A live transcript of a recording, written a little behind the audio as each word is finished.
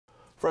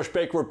Fresh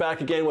Bake, we're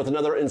back again with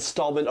another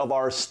installment of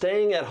our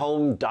staying at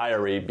home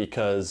diary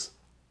because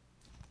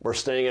we're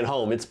staying at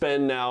home. It's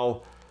been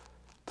now,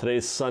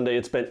 today's Sunday,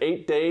 it's been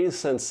 8 days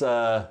since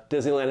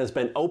Disneyland has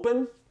been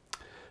open.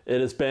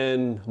 It has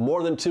been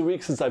more than 2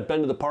 weeks since I've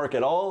been to the park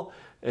at all,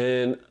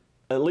 and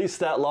at least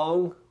that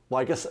long,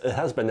 well, I guess it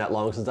has been that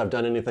long since I've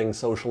done anything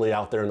socially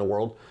out there in the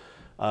world.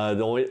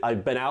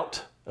 I've been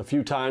out a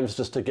few times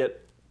just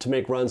to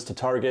make runs to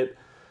Target,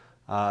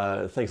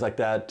 things like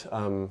that.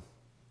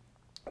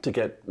 To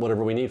get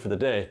whatever we need for the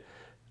day,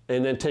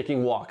 and then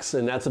taking walks,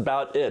 and that's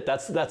about it.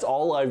 That's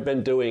all I've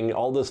been doing,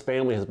 all this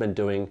family has been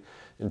doing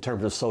in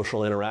terms of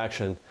social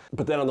interaction.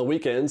 But then on the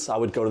weekends I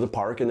would go to the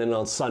park, and then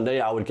on Sunday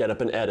I would get up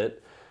and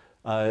edit.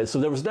 So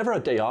there was never a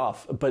day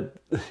off, but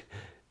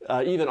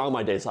even on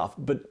my days off.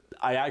 But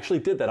I actually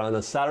did that on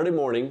a Saturday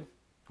morning,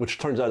 which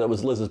turns out that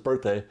was Liz's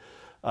birthday.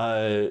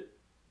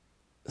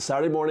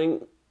 Saturday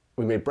morning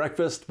we made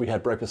breakfast, we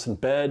had breakfast in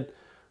bed,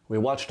 we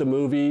watched a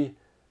movie,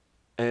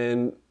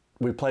 and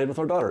we played with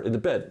our daughter in the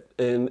bed,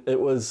 and it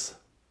was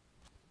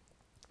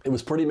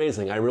pretty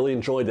amazing. I really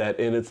enjoyed that,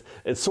 and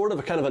it's sort of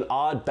a kind of an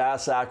odd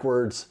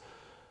backwards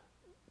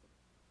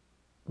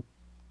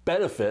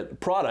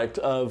product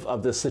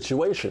of this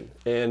situation,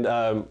 and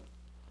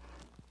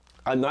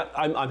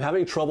I'm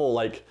having trouble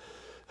like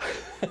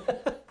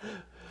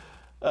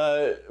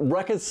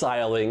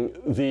reconciling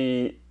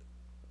the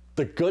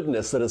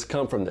goodness that has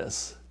come from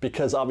this,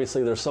 because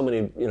obviously there's so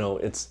many,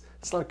 it's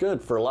not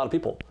good for a lot of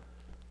people.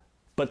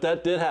 But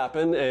that did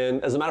happen,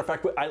 and as a matter of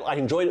fact, I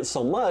enjoyed it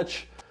so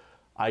much,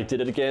 I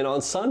did it again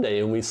on Sunday,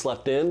 and we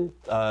slept in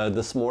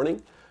this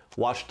morning,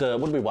 watched,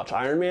 what did we watch,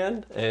 Iron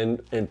Man,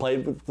 and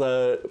played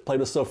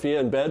with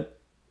Sophia in bed.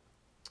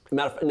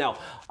 Now,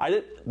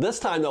 this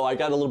time though, I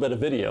got a little bit of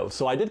video,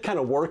 so I did kind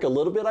of work a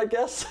little bit, I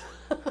guess,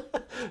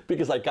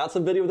 because I got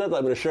some video of that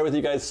I'm going to share with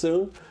you guys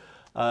soon.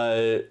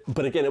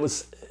 But again,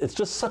 it's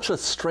just such a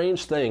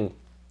strange thing.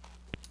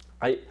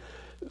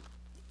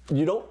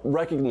 You don't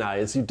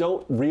recognize, you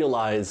don't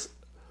realize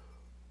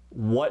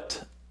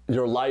what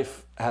your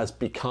life has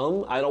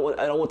become. I don't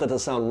want that to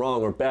sound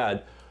wrong or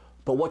bad,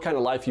 but what kind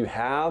of life you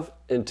have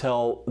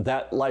until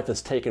that life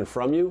is taken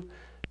from you.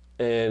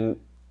 And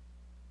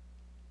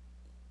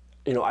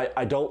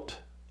I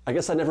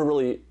guess I never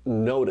really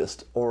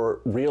noticed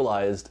or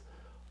realized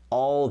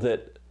all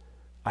that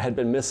I had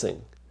been missing.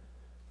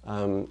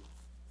 And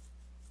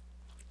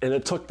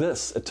it took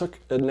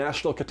a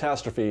national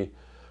catastrophe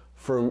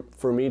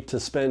for me to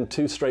spend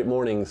 2 straight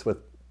mornings with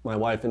my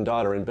wife and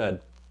daughter in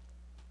bed.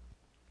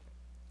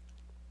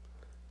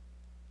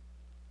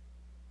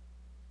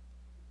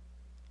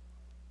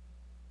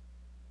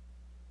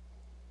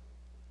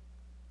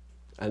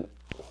 And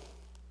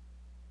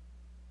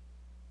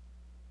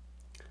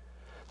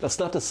that's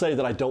not to say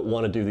that I don't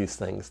want to do these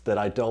things, that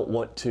I don't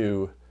want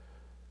to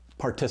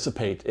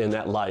participate in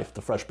that life,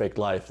 the fresh baked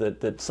life,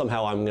 that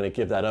somehow I'm going to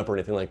give that up or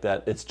anything like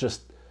that. It's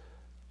just,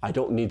 I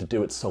don't need to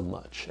do it so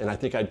much. And I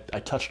think I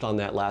touched on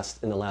that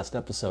in the last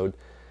episode.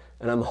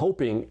 And I'm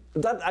hoping,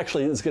 that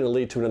actually is going to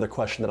lead to another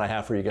question that I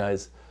have for you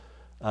guys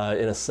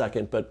in a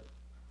second. But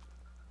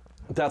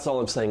that's all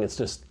I'm saying. It's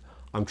just,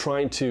 I'm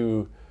trying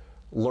to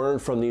learn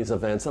from these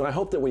events. And I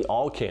hope that we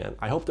all can.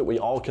 I hope that we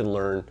all can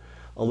learn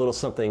a little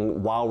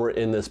something while we're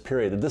in this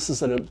period.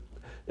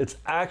 It's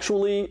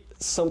actually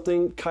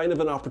something, kind of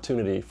an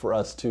opportunity for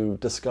us to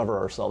discover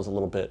ourselves a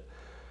little bit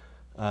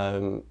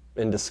and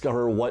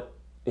discover what,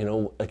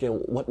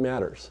 again, what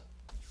matters.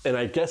 And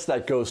I guess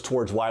that goes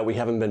towards why we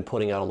haven't been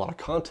putting out a lot of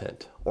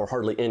content, or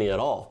hardly any at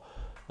all.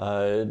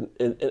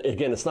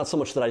 Again, it's not so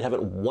much that I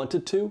haven't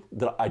wanted to,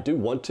 that I do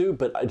want to,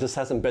 but it just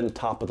hasn't been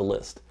top of the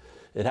list.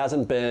 It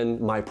hasn't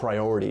been my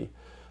priority.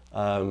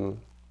 My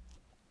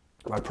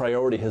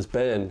priority has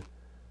been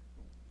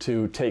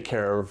to take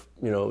care of,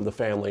 the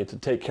family, to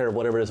take care of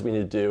whatever it is we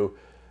need to do,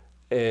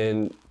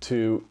 and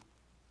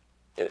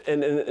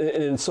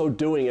in so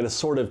doing, it has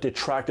sort of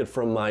detracted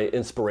from my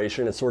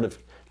inspiration. It sort of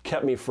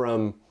kept me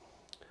from,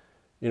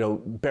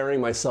 burying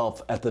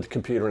myself at the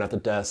computer and at the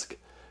desk,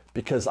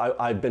 because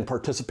I've been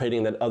participating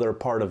in that other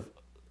part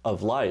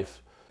of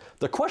life.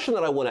 The question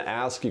that I want to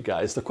ask you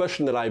guys, the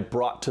question that I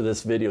brought to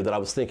this video that I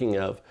was thinking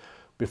of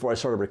before I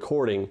started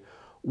recording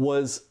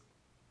was,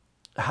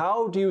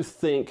 how do you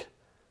think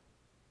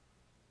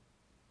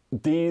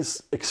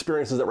these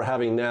experiences that we're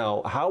having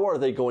now, how are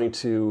they going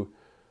to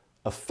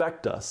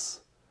affect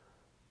us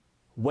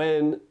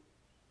when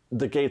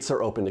the gates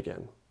are opened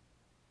again?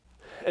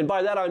 And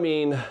by that I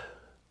mean,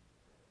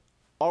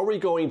 are we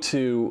going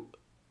to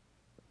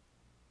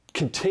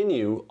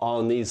continue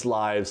on these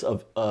lives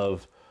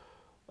of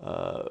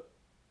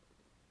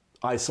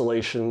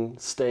isolation,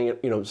 staying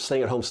at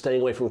home,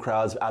 staying away from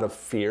crowds out of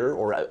fear,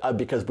 or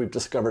because we've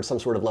discovered some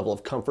sort of level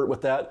of comfort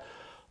with that?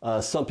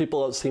 Some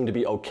people seem to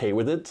be okay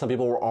with it. Some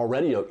people were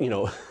already,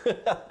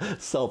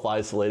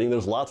 self-isolating.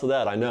 There's lots of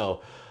that, I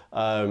know.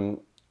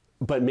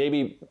 But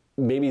maybe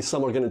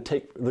some are they're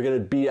going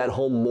to be at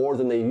home more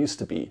than they used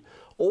to be.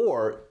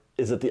 Or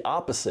is it the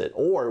opposite?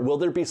 Or will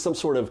there be some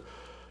sort of,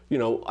 I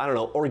don't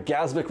know,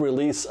 orgasmic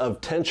release of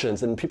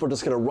tensions, and people are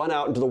just going to run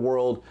out into the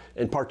world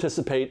and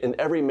participate in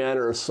every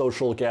manner of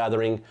social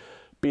gathering,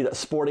 be that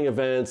sporting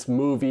events,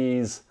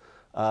 movies,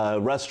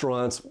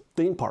 restaurants,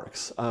 theme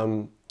parks.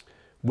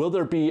 Will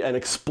there be an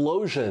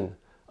explosion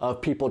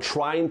of people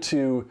trying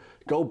to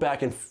go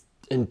back and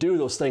do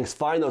those things,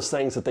 find those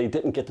things that they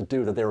didn't get to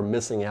do, that they were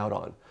missing out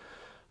on?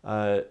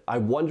 I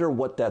wonder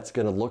what that's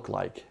going to look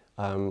like.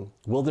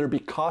 Will there be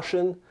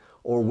caution,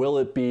 or will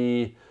it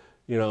be,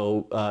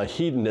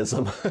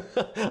 hedonism?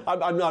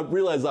 I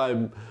realize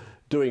I'm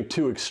doing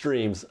two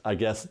extremes, I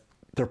guess.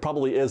 There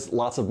probably is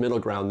lots of middle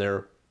ground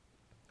there,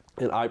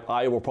 and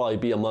I will probably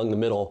be among the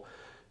middle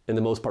in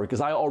the most part,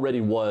 because I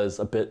already was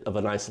a bit of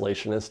an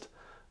isolationist,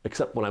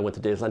 except when I went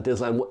to Disneyland.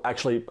 Disneyland,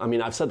 actually, I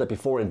mean, I've said that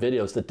before in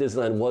videos, that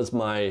Disneyland was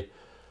my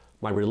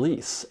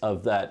release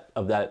of that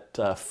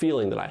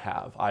feeling that I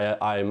have.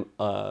 I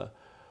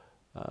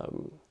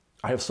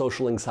have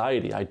social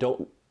anxiety. I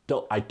don't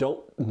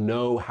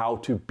know how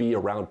to be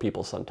around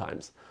people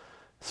sometimes,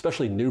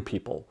 especially new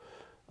people.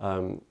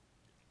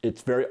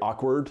 It's very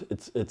awkward.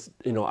 It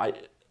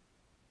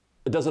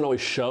doesn't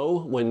always show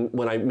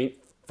when I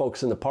meet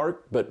folks in the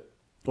park,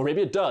 or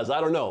maybe it does.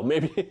 I don't know.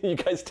 Maybe you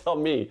guys tell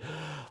me.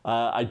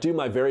 I do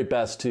my very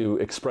best to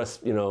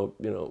express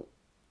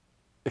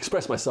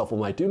myself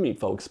when I do meet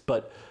folks,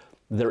 but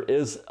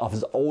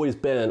has always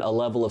been a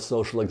level of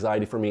social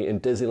anxiety for me,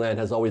 and Disneyland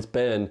has always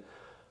been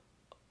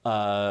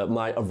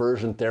my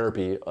aversion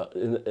therapy.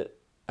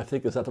 I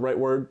think, is that the right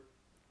word?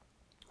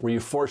 Where you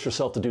force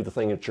yourself to do the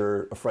thing that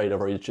you're afraid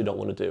of or that you don't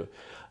want to do.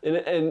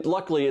 And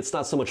luckily, it's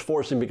not so much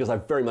forcing, because I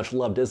very much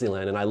love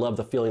Disneyland, and I love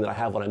the feeling that I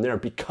have when I'm there,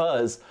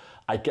 because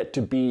I get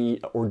to be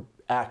or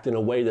act in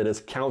a way that is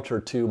counter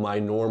to my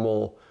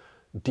normal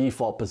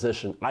default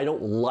position. I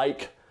don't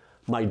like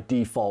my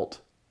default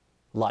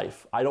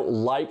life. I don't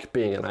like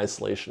being an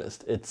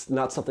isolationist. It's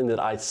not something that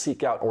I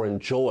seek out or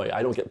enjoy.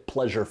 I don't get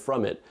pleasure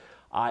from it.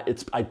 I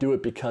do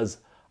it because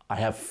I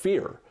have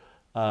fear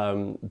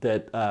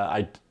that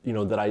I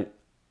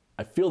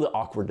feel the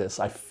awkwardness.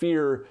 I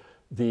fear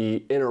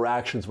the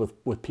interactions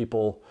with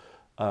people.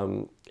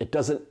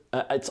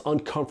 It's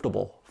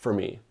uncomfortable for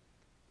me.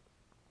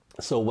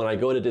 So when I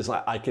go to Disney,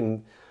 I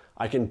can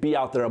be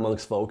out there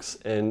amongst folks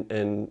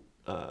and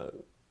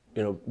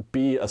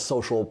be a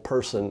social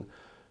person,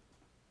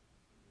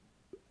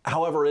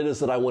 however it is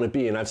that I want to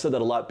be. And I've said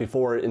that a lot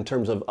before in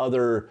terms of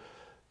other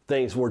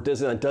things where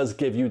Disneyland does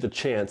give you the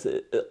chance.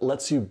 It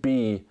lets you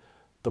be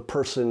the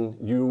person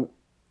you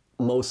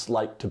most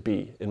like to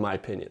be, in my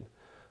opinion.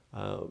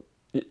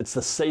 It's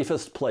the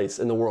safest place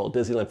in the world.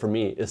 Disneyland, for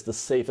me, is the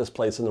safest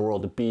place in the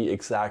world to be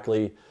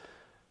exactly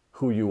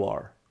who you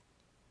are.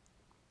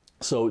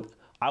 So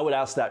I would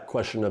ask that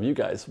question of you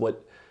guys. Where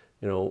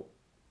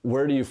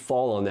do you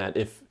fall on that?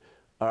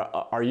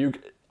 Are you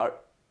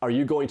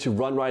going to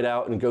run right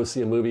out and go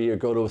see a movie or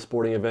go to a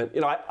sporting event?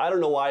 I don't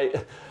know why.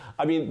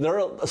 I mean,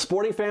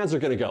 sporting fans are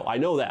going to go. I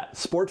know that.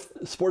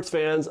 Sports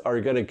fans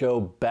are going to go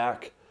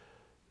back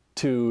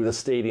to the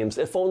stadiums,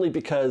 if only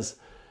because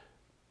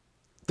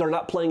they're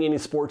not playing any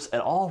sports at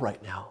all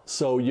right now.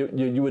 So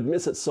you would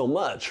miss it so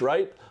much,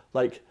 right?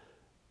 Like,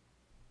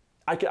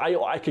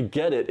 I could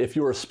get it if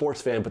you were a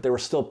sports fan, but they were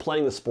still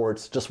playing the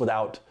sports just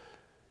without,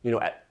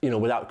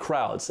 without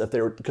crowds.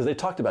 Because they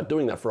talked about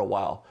doing that for a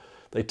while.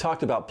 They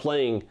talked about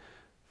playing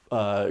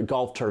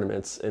golf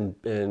tournaments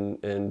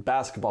and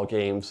basketball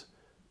games.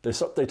 They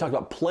talked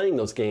about playing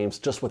those games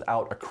just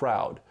without a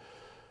crowd.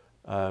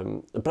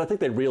 But I think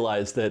they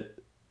realized that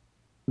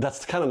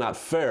that's kind of not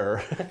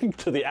fair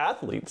to the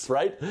athletes,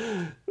 right?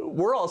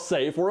 We're all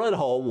safe. We're at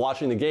home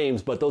watching the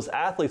games, but those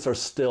athletes are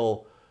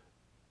still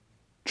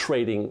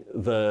trading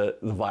the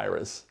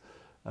virus,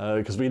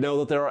 because we know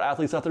that there are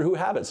athletes out there who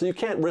have it. So you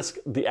can't risk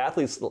the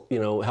athletes'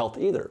 health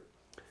either.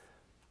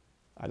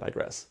 I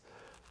digress.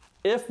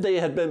 If they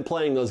had been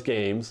playing those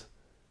games,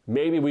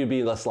 maybe we'd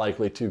be less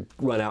likely to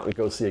run out and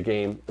go see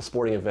a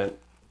sporting event,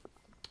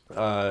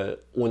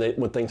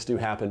 when things do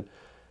happen.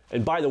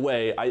 And by the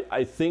way,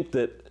 I think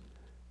that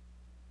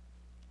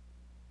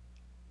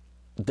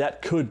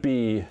could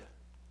be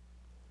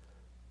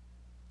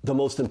the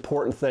most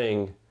important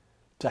thing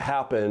to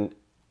happen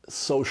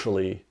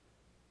socially,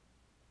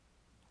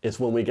 is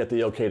when we get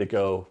the okay to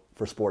go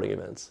for sporting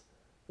events.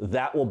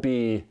 That's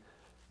the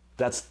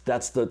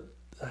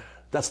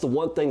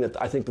one thing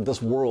that I think that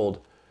this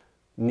world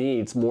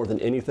needs more than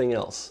anything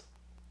else.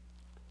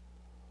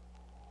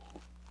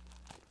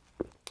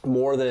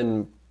 More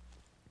than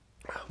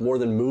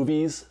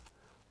movies,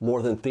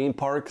 more than theme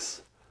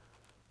parks,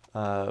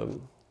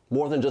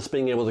 more than just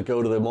being able to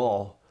go to the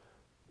mall.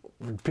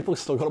 People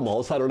still go to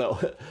malls, I don't know.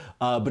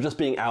 But just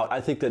being out, I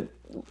think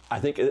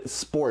it's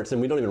sports, and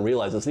we don't even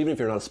realize this, even if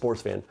you're not a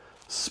sports fan,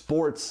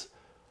 sports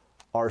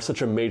are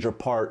such a major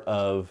part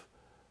of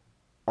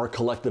our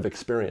collective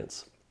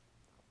experience.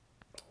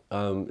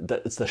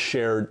 That it's the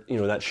shared,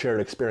 that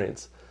shared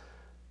experience.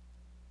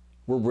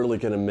 We're really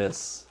gonna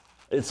miss.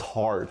 It's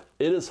hard.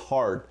 It is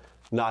hard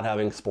not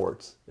having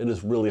sports. It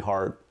is really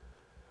hard.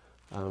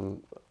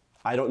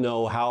 I don't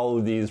know how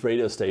these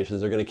radio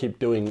stations are going to keep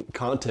doing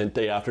content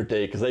day after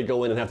day, because they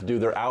go in and have to do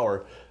their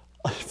hour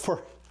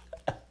for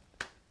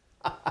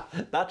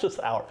not just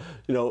hour,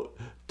 you know,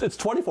 it's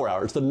 24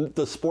 hours.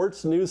 The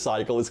sports news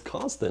cycle is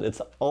constant.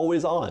 It's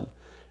always on.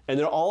 And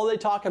all they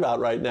talk about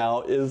right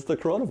now is the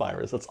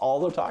coronavirus. That's all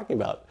they're talking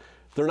about.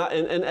 They're not,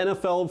 and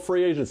NFL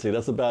free agency,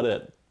 that's about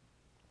it.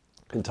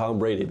 And Tom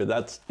Brady, but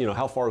that's, you know,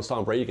 how far is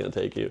Tom Brady going to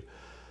take you?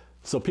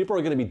 So people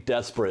are going to be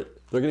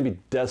desperate. They're going to be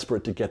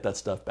desperate to get that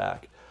stuff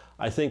back.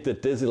 I think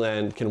that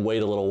Disneyland can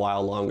wait a little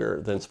while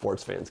longer than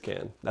sports fans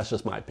can. That's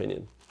just my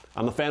opinion.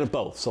 I'm a fan of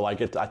both, so I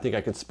think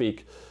I can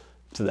speak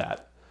to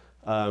that.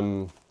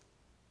 But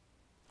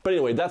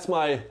anyway, that's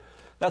my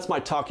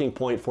talking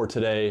point for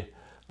today,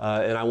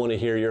 and I want to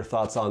hear your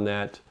thoughts on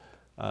that.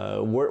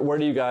 Where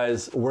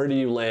do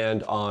you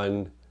land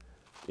on,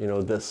 you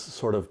know,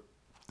 this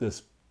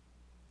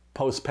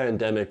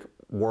post-pandemic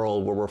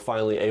world where we're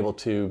finally able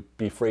to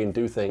be free and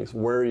do things?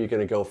 Where are you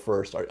going to go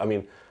first? Are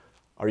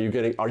you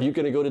going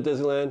to go to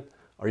Disneyland?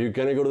 Are you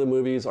going to go to the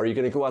movies? Are you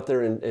going to go out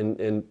there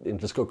and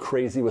just go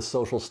crazy with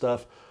social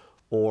stuff?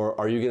 Or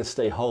are you going to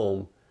stay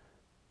home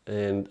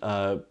and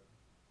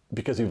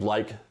because you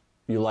liked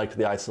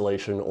the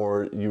isolation,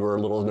 or you were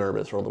a little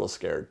nervous or a little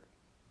scared?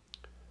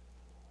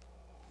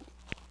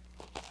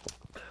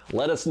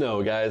 Let us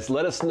know, guys.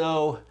 Let us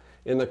know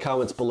in the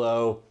comments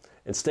below,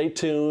 and stay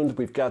tuned.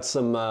 We've got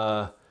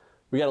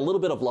we got a little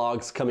bit of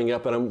vlogs coming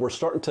up, and we're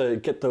starting to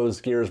get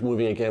those gears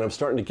moving again. I'm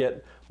starting to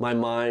get my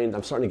mind,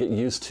 I'm starting to get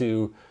used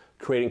to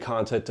creating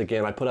content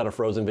again. I put out a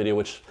Frozen video,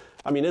 which,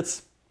 I mean,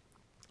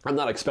 I'm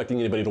not expecting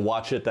anybody to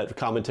watch it, that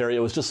commentary. It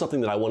was just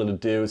something that I wanted to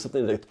do,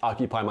 something to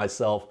occupy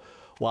myself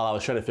while I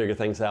was trying to figure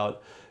things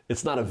out.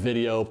 It's not a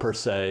video per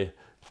se.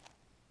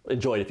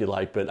 Enjoy it if you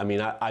like, but I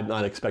mean, I'm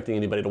not expecting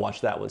anybody to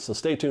watch that one. So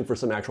stay tuned for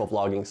some actual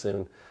vlogging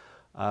soon.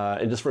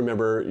 And just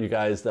remember, you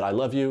guys, that I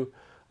love you.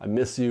 I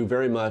miss you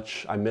very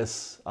much. I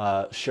miss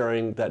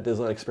sharing that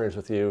Disneyland experience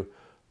with you.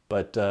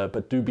 But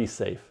do be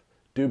safe.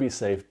 Do be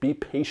safe. Be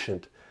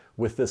patient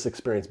with this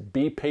experience.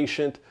 Be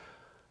patient.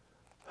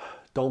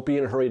 Don't be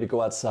in a hurry to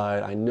go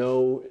outside. I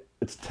know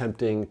it's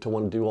tempting to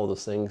want to do all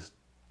those things.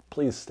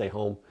 Please stay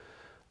home,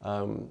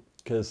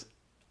 because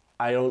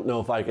I don't know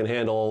if I can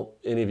handle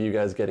any of you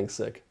guys getting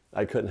sick.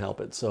 I couldn't help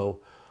it.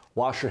 So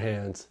wash your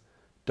hands.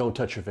 Don't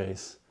touch your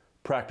face.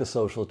 Practice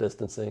social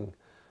distancing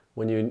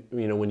when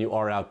you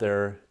are out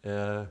there,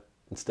 and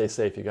stay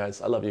safe, you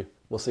guys. I love you.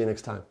 We'll see you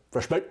next time.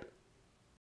 Fresh baked.